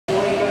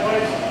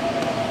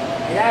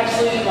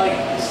actually, like,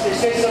 they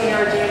say 7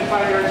 yards in,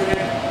 5 yards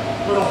in,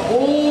 but a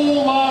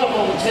whole lot of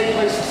them take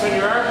place to 10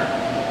 yards.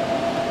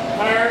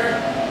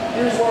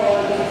 Here's where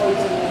I'll identify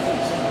to the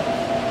face.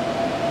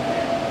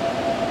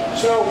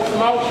 So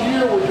from out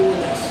here, we're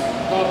doing this,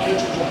 catcher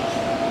jumps.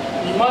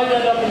 You might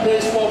end up in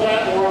baseball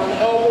bat or on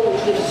the elbow,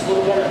 which gives us a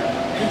little better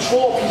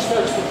control if he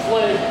starts to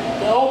flay.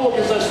 The elbow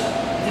gives us,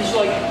 if he's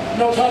like,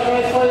 knows how to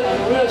knife fight on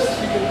the wrist,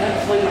 he can kind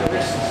of flay my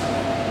wrist.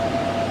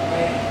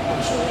 Right?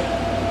 I'll show you.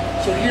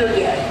 So here,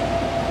 yeah.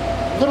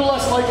 A little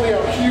less likely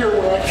out here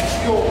where I can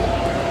feel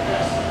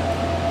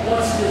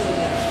once he gives me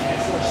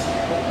that force.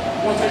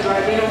 Once I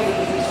drive in, I'm going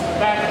to do something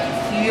back, I can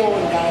feel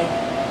and guide.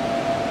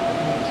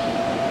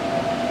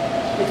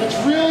 If it's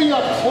really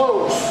up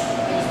close,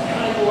 and it's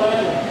behind the leg,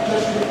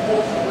 just your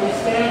pull from the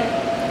waistband.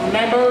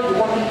 Remember, you're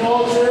working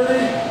military,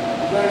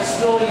 you guys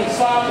still in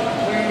stock,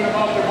 complaining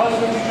about their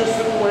husbands you just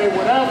took away,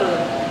 whatever.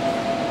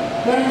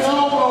 Then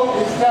elbow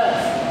is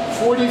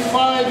death.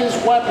 45 is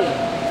weapon.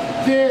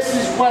 This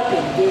is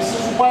weapon. This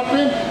is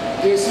weapon.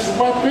 This is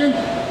weapon.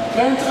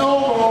 Bent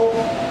elbow,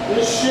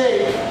 this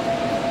shape,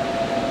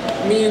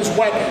 means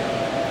weapon.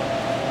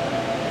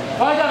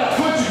 If I got a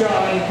twitch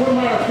guy and put him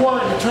on a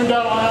report and it turned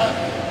out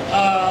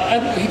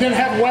he didn't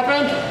have a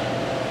weapon,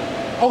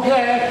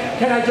 okay,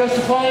 can I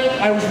justify it?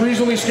 I was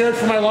reasonably scared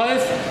for my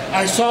life.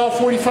 I saw a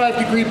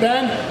 45-degree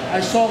bend. I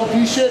saw the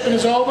V-shape in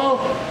his elbow.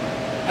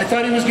 I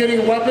thought he was getting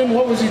a weapon.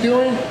 What was he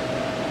doing?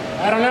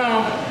 I don't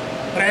know.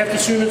 But I have to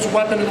assume it's a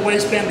weapon in the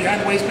waistband,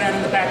 behind the waistband,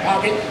 in the back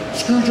pocket.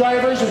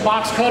 Screwdrivers and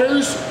box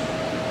cutters.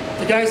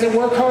 The guys that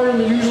work hard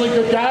are usually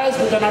good guys,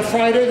 but then on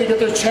Friday they get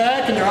their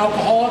check and they're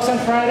alcoholics on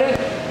Friday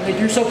and they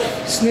do some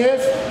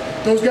sniff.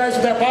 Those guys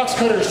with that box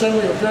cutter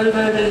suddenly are very,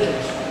 very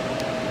dangerous.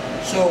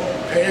 So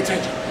pay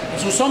attention. And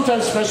so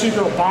sometimes, especially if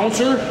you're a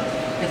bouncer,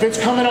 if it's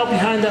coming out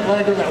behind that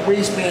leg or that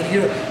waistband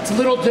here, it's a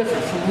little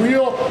different. From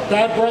real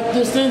bad breath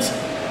distance,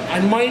 I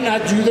might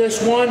not do this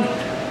one,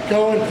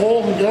 go and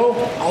pull and go.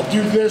 I'll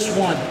do this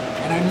one,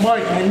 and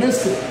I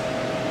missed it.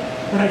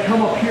 But I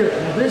come up here.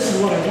 Now this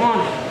is what I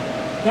wanted.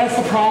 That's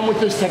the problem with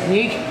this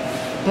technique.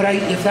 But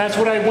if that's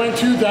what I went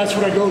to, that's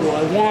what I go to.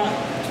 I want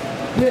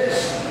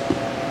this.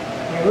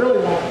 I really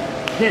want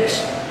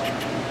this.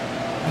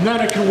 And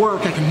then it can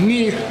work. I can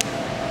knee,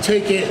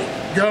 take it,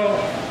 go.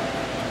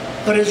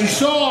 But as you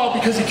saw,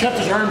 because he kept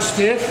his arm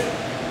stiff,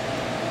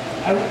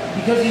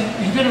 because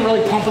he didn't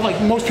really pump it, like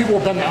most people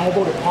will bend the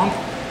elbow to pump,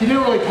 he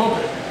didn't really pump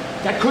it.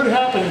 That could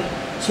happen.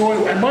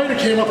 So I might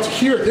have came up to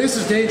here. This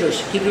is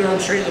dangerous. Keep your arm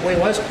straight the way it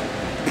was.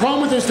 The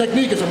problem with this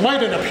technique is it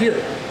might end up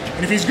here.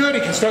 And if he's good,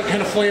 he can start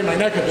kind of flaying my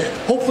neck a bit.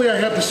 Hopefully I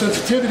have the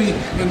sensitivity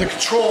and the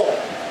control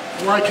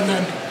where I can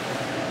then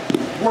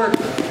work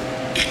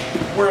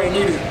where I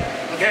need it.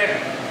 Okay?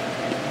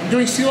 I'm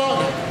doing seal out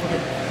now.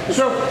 Okay.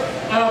 So,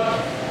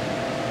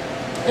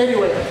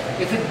 anyway,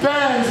 if it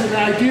bends in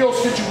an ideal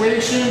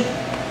situation,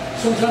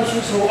 sometimes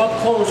we're so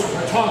up close,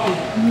 we're talking,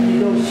 and he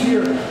goes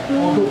here,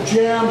 I'll go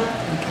jam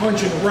and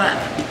punch and wrap.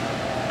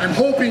 I'm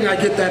hoping I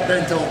get that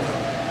bent elbow.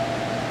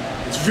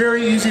 It's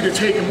very easy to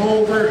take him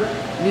over,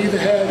 knee the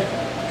head,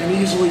 and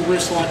easily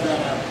wrist lock that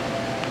out.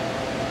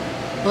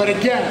 But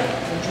again,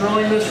 I'm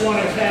drilling this one,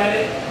 I've had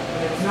it,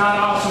 and it's not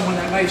awesome when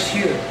that knife's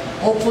here.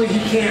 Hopefully he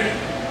can't.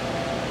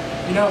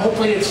 You know,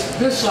 hopefully it's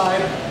this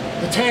side,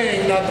 the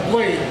tang, not the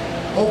blade.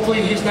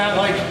 Hopefully he's not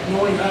like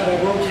knowing how to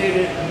rotate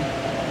it.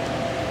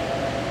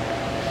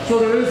 So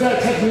there is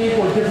that technique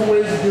or different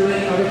ways of doing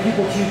it. Other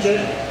people teach it,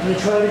 and they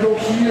try to go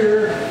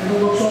here, and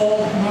it looks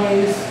all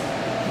nice.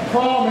 The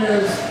problem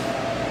is,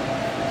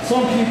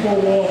 some people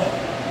will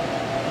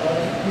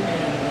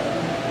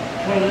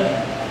try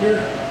that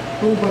here,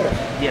 boom, butter.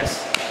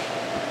 Yes.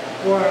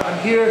 Or I'm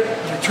here,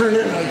 and I turn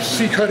it, and I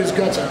see cut his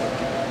guts out.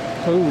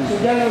 Ooh. So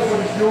that is what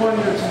he's doing.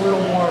 It's a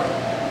little more,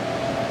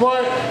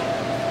 but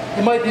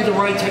it might be the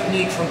right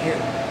technique from here.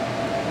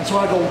 And so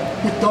I go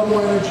with double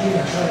energy and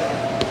I try it.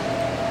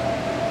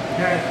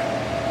 Okay.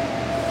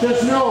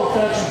 Just know if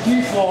that's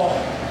your default,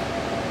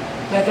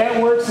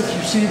 that works if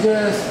you see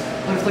this,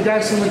 but if the guy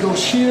suddenly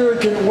goes here,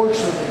 it didn't work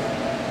so good.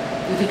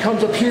 If he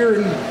comes up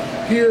here and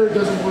here, it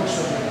doesn't work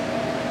so good.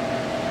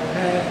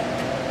 Okay.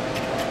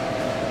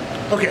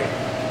 Okay.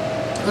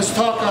 Let's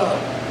talk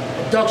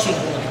abduction.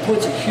 He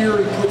puts it here,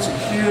 he puts it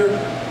here.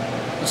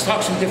 Let's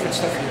talk some different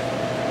stuff here.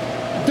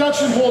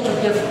 Abduction holds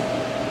are different.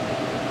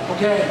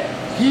 Okay?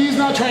 He's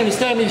not trying to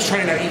stab me, he's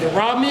trying to either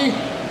rob me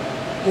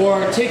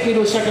or take me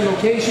to a second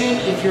location.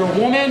 If you're a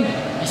woman,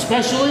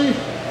 especially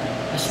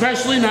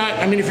not,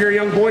 I mean if you're a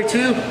young boy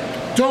too,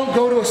 don't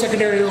go to a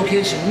secondary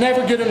location.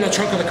 Never get in the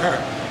trunk of the car.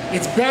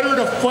 It's better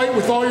to fight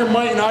with all your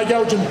might and eye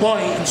gouge and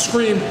bite and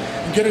scream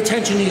and get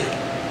attention to you.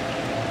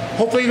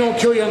 Hopefully he don't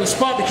kill you on the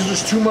spot because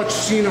there's too much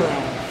scene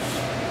around.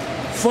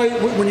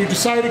 Fight, when you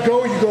decide to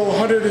go, you go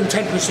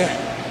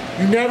 110%.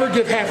 You never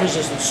give half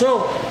resistance.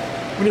 So,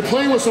 when you're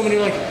playing with somebody,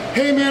 you're like,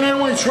 hey man, I don't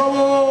want any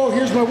trouble,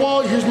 here's my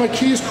wallet, here's my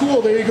keys,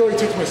 cool, there you go, he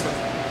takes my stuff.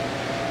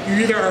 You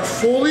either are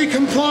fully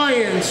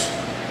compliant,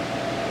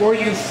 or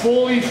you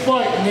fully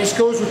fight, and this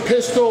goes with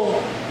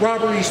pistol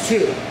robberies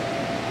too.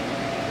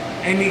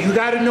 And you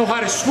got to know how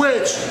to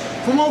switch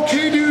from,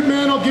 okay, dude,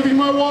 man, I'll give you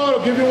my wallet,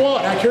 I'll give you a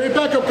wallet. I carry it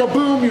back up,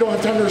 kaboom, you don't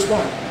have time to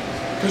respond.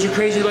 Because you're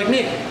crazy like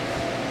me.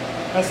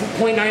 That's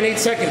 0.98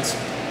 seconds.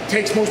 It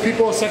takes most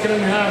people a second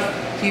and a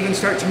half to even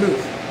start to move.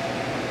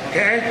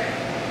 Okay?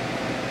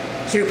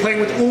 So you're playing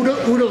with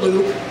OODA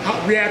loop,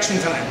 reaction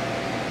time.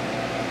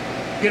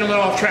 Getting a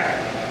little off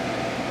track.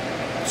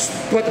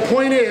 But the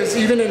point is,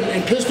 even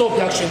in pistol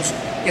abductions,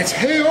 it's,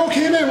 hey,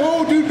 okay, man,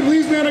 whoa, dude,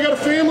 please, man, I got a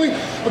family.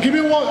 I'll give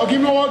you a wallet, I'll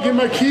give you my wallet, give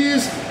you my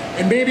keys.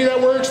 And maybe that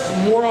works.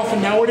 More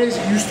often nowadays,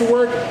 it used to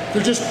work.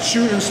 They're just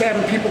shooting and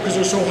stabbing people because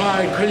they're so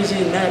high and crazy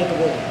and mad at the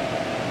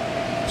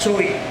world. So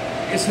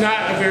it's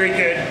not a very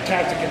good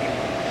tactic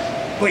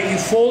anymore. But you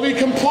fully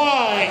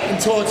comply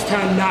until it's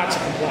time not to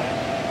comply.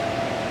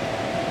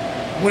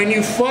 When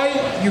you fight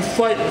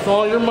with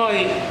all your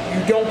might.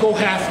 You don't go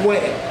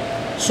halfway.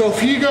 So if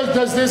he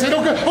does this, I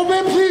don't go, oh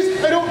man,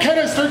 please, I don't kind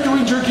of start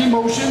doing jerky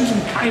motions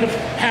and kind of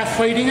half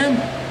fighting him.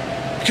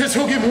 Because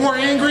he'll get more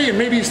angry and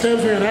maybe he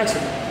stabs me on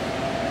accident.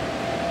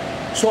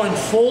 So I'm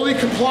fully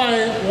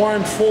compliant or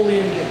I'm fully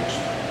engaged.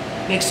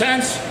 Make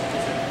sense?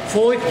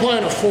 Fully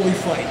compliant or fully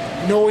fight.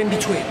 No in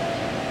between.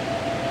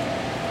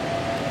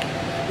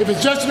 If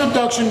it's just an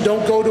abduction,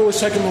 don't go to a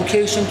second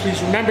location.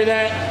 Please remember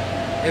that.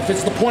 If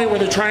it's the point where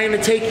they're trying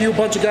to take you, a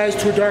bunch of guys,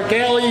 to a dark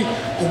alley,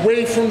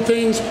 away from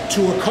things,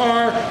 to a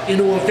car,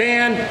 into a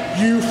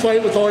van, you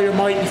fight with all your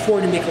might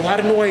before. You make a lot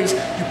of noise.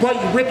 You bite,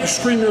 you rip, you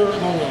scream your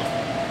lung off.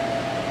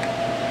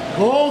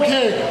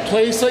 Okay,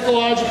 play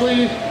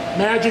psychologically,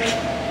 magic.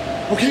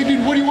 Okay,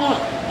 dude, what do you want?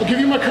 I'll give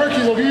you my car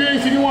keys. I'll give you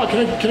anything you want.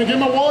 Can I get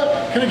my wallet?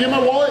 Can I get my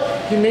wallet?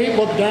 He may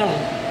look down,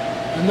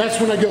 and that's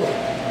when I go.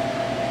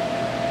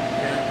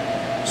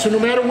 So no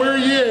matter where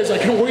he is, I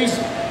can always,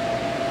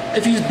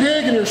 if he's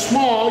big and you're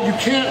small, you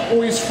can't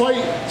always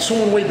fight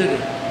someone way bigger.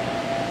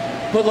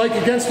 But like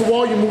against the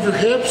wall, you move your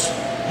hips.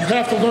 You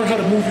have to learn how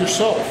to move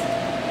yourself.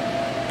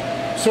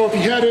 So if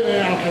you had it,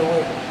 I don't care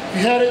what, if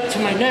you had it to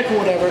my neck or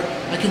whatever,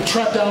 I can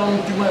trap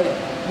down, do my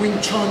Wing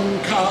Chun,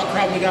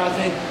 Krav Maga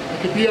thing. I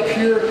could be up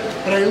here,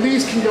 but I at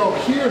least can go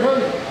here,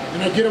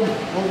 and I get him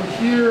over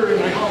here,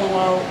 and I hollow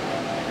out.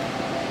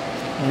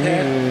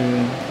 Okay?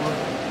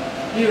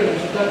 Here,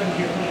 there's a button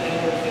here.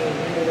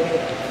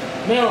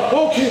 Now,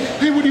 okay,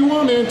 hey, what do you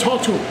want, man?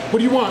 Talk to him. What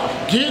do you want?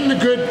 Get in a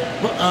good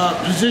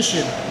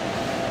position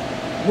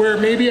where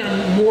maybe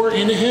I'm more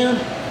into him,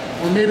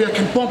 or maybe I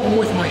can bump him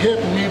with my hip,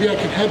 or maybe I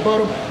can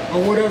headbutt him,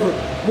 or whatever.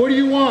 What do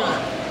you want?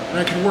 And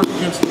I can work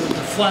against the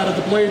flat of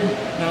the blade,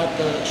 not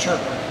the sharp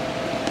part.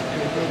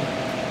 Okay, good.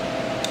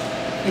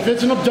 If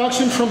it's an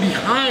abduction from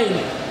behind,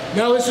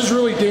 now this is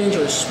really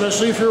dangerous,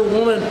 especially if you're a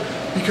woman,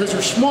 because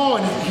you're small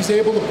and he's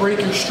able to break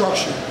your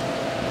structure.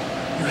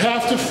 You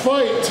have to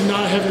fight to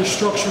not have your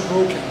structure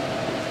broken.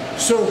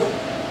 So,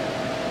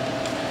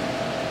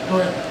 go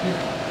ahead. Here.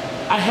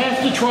 I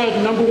have to try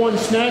the number one,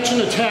 snatch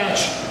and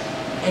attach,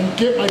 and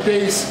get my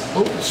base,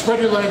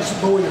 spread your legs,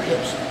 lower your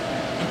hips.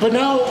 But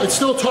now, I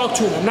still talk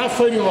to him. I'm not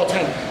fighting all the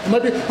time. It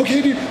might be,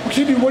 okay dude,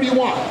 what do you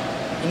want?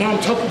 And now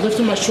I'm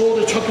lifting my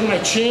shoulder, tucking my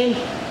chin.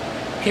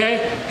 Okay?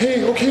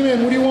 Hey, okay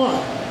man, what do you want?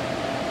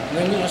 And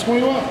then ask what do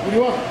you want? What do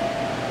you want?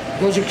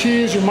 Those are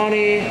keys, your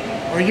money,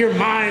 or you're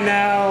mine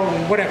now,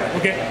 and whatever,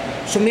 okay?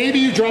 So maybe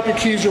you drop your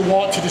keys, your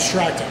wallet to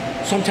distract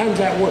him. Sometimes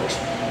that works.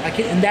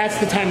 And that's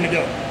the time to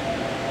go.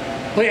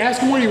 But ask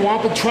him what you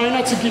want, but try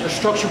not to get your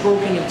structure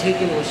broken and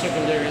taken to a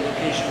secondary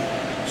location.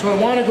 So I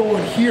want to go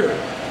in here.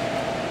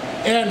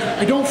 And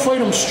I don't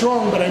fight him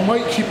strong, but I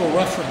might keep a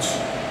reference.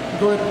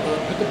 Go ahead,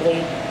 hit the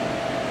blade.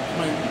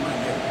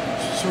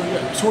 So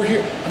yeah, so we're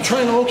here. I'm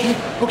trying to,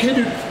 okay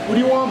dude, what do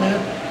you want, man?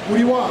 What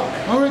do you want?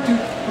 All right,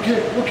 dude, okay,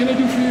 what can I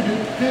do for you,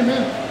 dude? Hey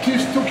man,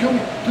 please don't kill me.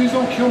 Please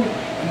don't kill me.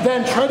 And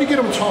then try to get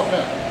him to talk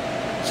back.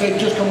 Say,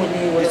 just come with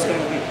me, whatever. Just come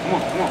with me. Come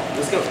on,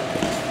 let's go.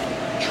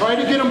 Try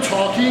to get him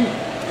talking,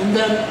 and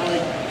then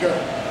I go.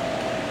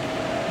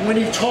 When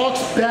he talks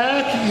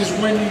back is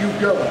when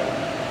you go.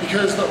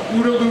 Because the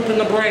OODA loop in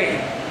the brain,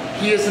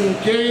 he is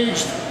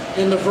engaged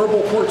in the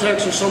verbal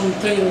cortex or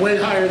something way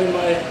higher than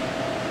my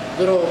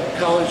little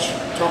college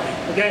talking,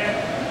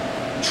 okay?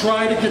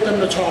 Try to get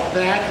them to talk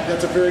back.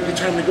 That's a very good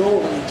time to go.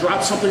 Or when you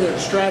drop something, they're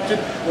distracted,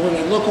 or when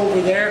they look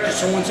over there because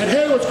someone said,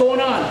 hey, what's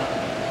going on?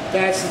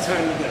 That's the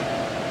time to go.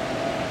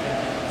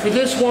 For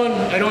this one,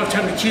 I don't have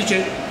time to teach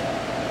it.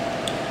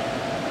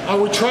 I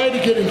would try to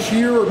get in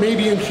here or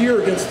maybe in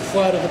here against the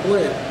flat of the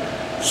blade.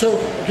 So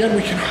again,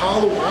 we can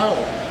hollow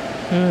out.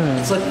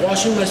 It's like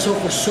washing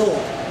myself with soap.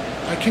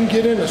 I can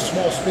get into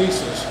small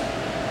spaces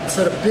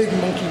instead of big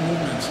monkey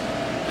movements.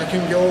 I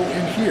can go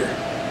in here.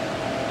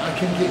 I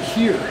can get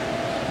here.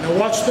 Now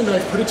watch the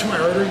knife, put it to my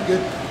artery,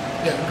 good.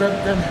 Yeah,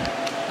 grab me.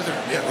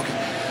 Yeah,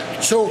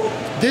 okay. So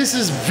this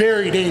is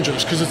very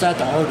dangerous because it's at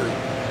the artery.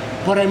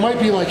 But I might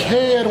be like,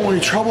 hey, I don't want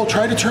any trouble.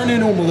 Try to turn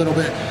into him a little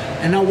bit.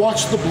 And now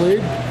watch the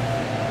blade.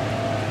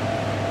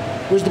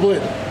 Where's the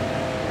blade?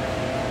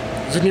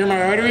 Is it near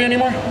my artery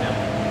anymore?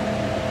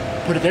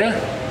 No. Put it there.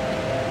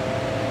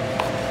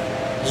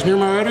 Is it near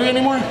my artery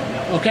anymore?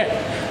 No. Okay.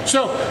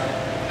 So,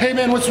 hey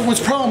man, what's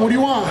the problem? What do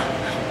you want?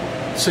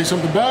 Say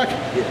something back.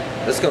 Yeah.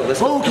 Let's go. Let's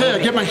go. Okay, I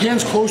get my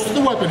hands close to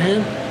the weapon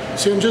hand.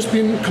 See, I'm just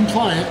being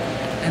compliant.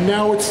 And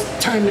now it's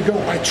time to go.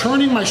 By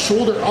turning my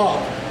shoulder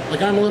up,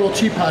 like I'm a little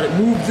teapot, it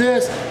moved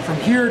this from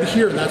here to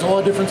here. And that's all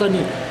the difference I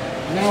need.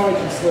 Now I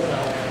can slip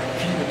out,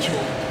 feed it to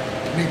him.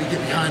 Maybe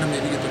get behind him,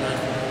 maybe get the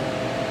knife.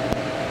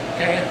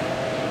 Okay?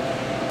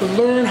 But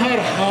learn how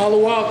to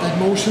hollow out the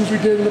motions we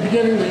did in the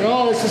beginning. Like,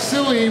 oh, this is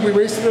silly, we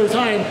wasted our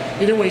time.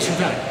 You didn't waste your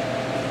time.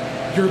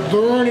 You're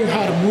learning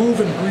how to move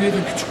and breathe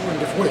and control in a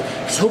different way.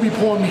 Because he'll be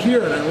pulling me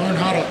here, and I learn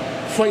how to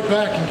fight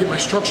back and get my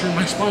structure in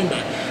my spine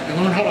back.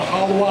 And learn how to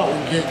hollow out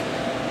and get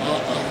a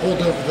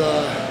hold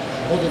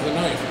of the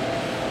knife.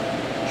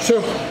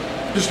 So,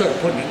 just start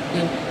putting it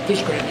in,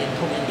 just grab it and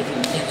put it in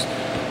different things.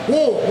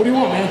 Whoa, what do you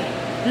want, man?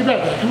 Be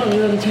back there. Come on,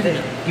 you're on the TV.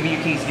 Give me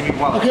your keys, give me your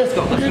wallet. Okay, Let's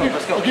go, let's go,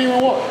 let's go. Okay, my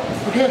wallet.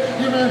 Okay,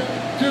 here, man.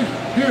 Dude,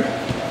 here.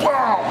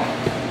 Wow!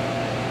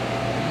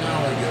 Now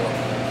I go.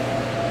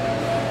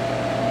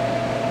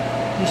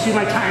 You see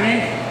my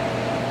timing?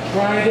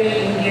 Try to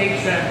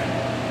engage them.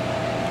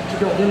 To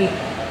go, give me.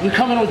 You're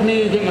coming with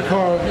me, get in the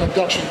car,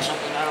 abduction or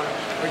something, I don't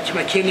know. Or to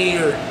my kidney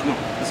or. Come on,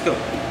 let's go.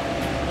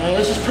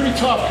 This is pretty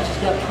tough because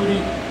he's got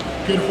pretty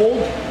good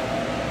hold.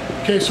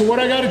 Okay, so what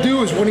I gotta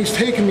do is when he's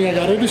taking me, I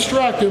gotta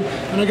distract him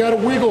and I gotta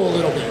wiggle a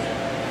little bit.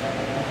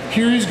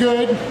 Here he's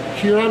good,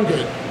 here I'm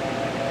good.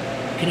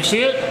 Can you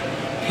see it?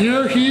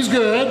 Here he's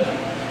good.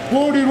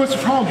 Whoa, dude, what's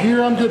the problem?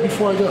 Here I'm good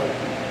before I go.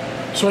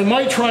 So I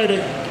might try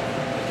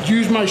to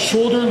use my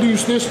shoulder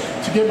looseness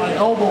to get my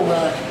elbow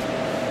back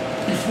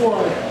before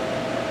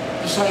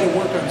I decide to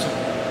work on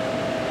something.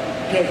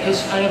 Okay,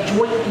 because I have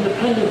joint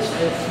independence, I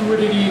have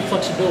fluidity,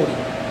 flexibility.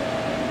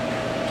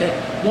 Okay,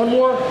 one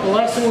more, the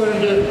last thing we're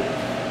gonna do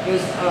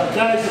is,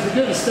 guys, if you're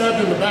getting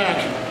stabbed in the back,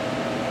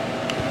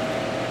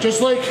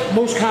 just like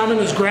most common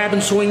is grab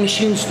and sewing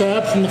machine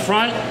stab from the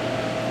front,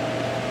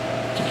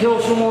 to kill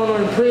someone or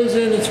in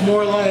prison, it's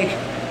more like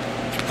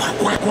whack,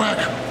 whack, whack,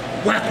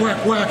 whack,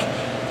 whack, whack.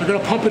 They're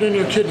gonna pump it in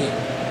your kidney.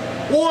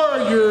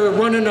 Or you're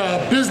running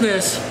a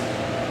business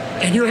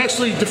and you're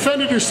actually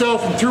defended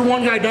yourself and threw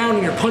one guy down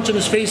and you're punching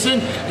his face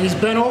in and he's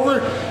bent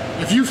over.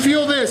 If you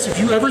feel this, if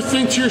you ever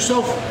think to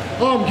yourself,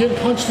 oh, I'm getting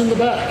punched in the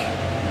back.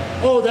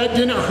 Oh, that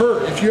didn't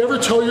hurt. If you ever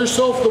tell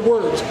yourself the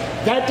words,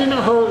 that didn't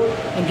hurt,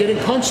 I'm getting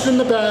punched in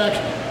the back,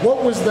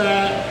 what was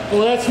that?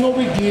 Oh, that's no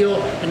big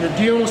deal, and you're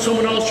dealing with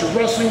someone else, you're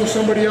wrestling with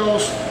somebody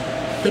else,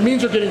 that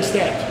means you're getting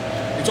stabbed.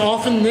 It's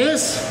often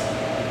this,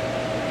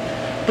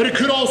 but it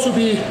could also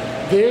be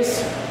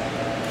this,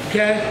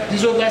 okay?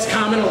 These are less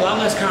common, a lot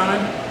less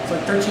common. It's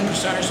like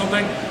 13% or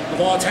something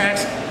of all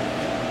attacks,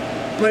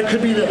 but it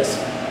could be this.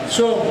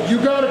 So you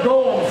gotta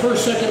go on the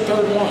first, second,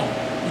 third one.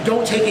 You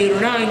don't take 8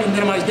 or 9 and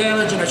minimize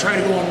damage, and I try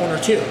to go on 1 or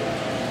 2.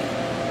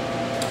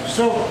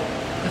 So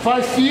if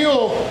I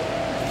feel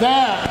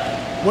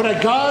that, what I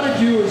gotta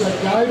do is I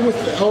guide with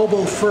the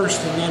elbow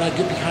first and then I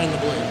get behind the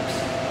blades.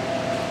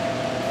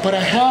 But I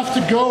have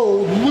to go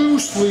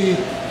loosely,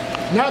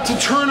 not to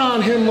turn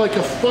on him like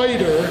a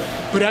fighter,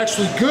 but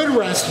actually good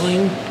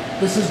wrestling.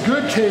 This is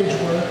good cage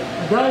work.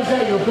 The guy's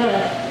at your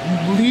back,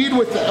 you lead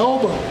with the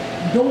elbow.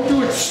 You don't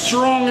do it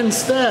strong and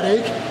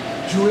static,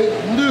 do it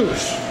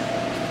loose.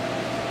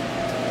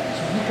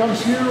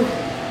 Comes here,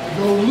 I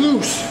go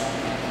loose.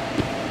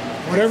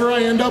 Whatever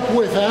I end up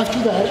with after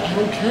that, I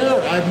don't care.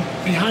 I'm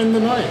behind the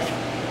knife.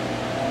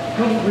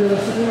 Come,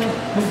 realistically,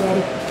 come,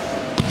 buddy.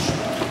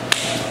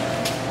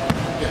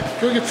 Yeah,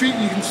 feel your feet,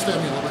 you can stab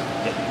me a little bit.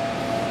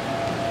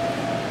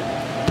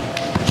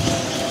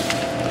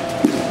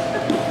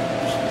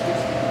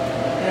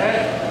 Okay.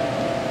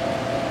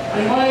 I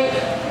might,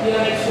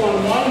 yeah, next one.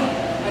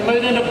 I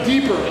might end up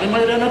deeper. I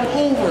might end up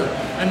over.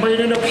 I might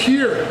end up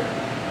here.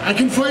 I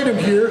can fight him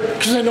here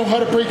because I know how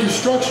to break his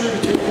structure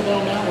to take him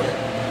down that way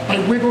by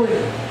wiggling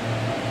him.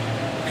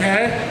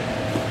 Okay?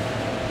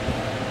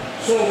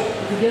 So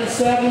if you get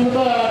stabbed in the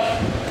back,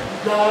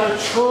 you gotta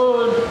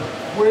turn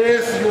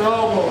with your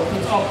elbow. If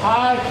it's up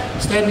high,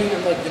 stab me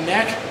in like the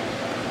neck.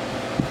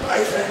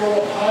 I go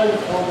up high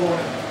with the elbow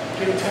and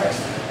get a text.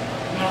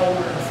 Now we're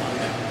gonna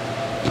fight.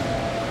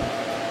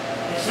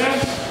 Make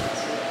sense?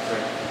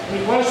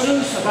 Any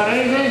questions about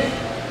anything?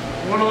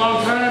 Went a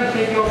long time,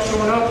 thank you all for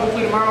showing up.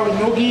 Hopefully tomorrow with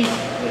Nogi,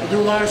 we'll do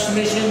a lot of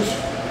submissions.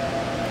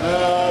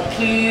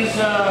 Please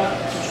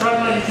subscribe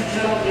to my YouTube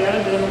channel if you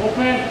haven't,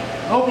 DanTheWolfman.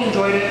 I hope you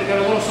enjoyed it. We got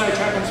a little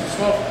sidetrack on some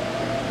stuff.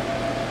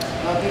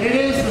 But it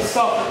is the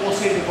stuff that will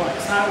save your butt.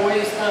 It's not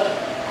always the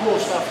cool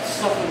stuff, it's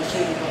the stuff that will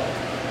save your butt.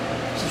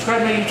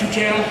 Subscribe to my YouTube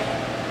channel.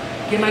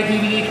 Get my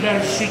DVD,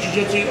 Combatives Street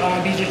Jiu-Jitsu on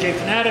BJJ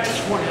Fanatics.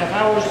 It's 4.5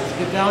 hours, it's a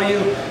good value.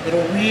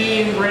 It'll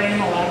re-ingrain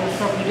a lot of the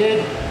stuff we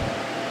did.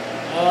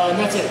 And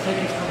that's it.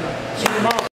 Thank you for coming out. See you tomorrow.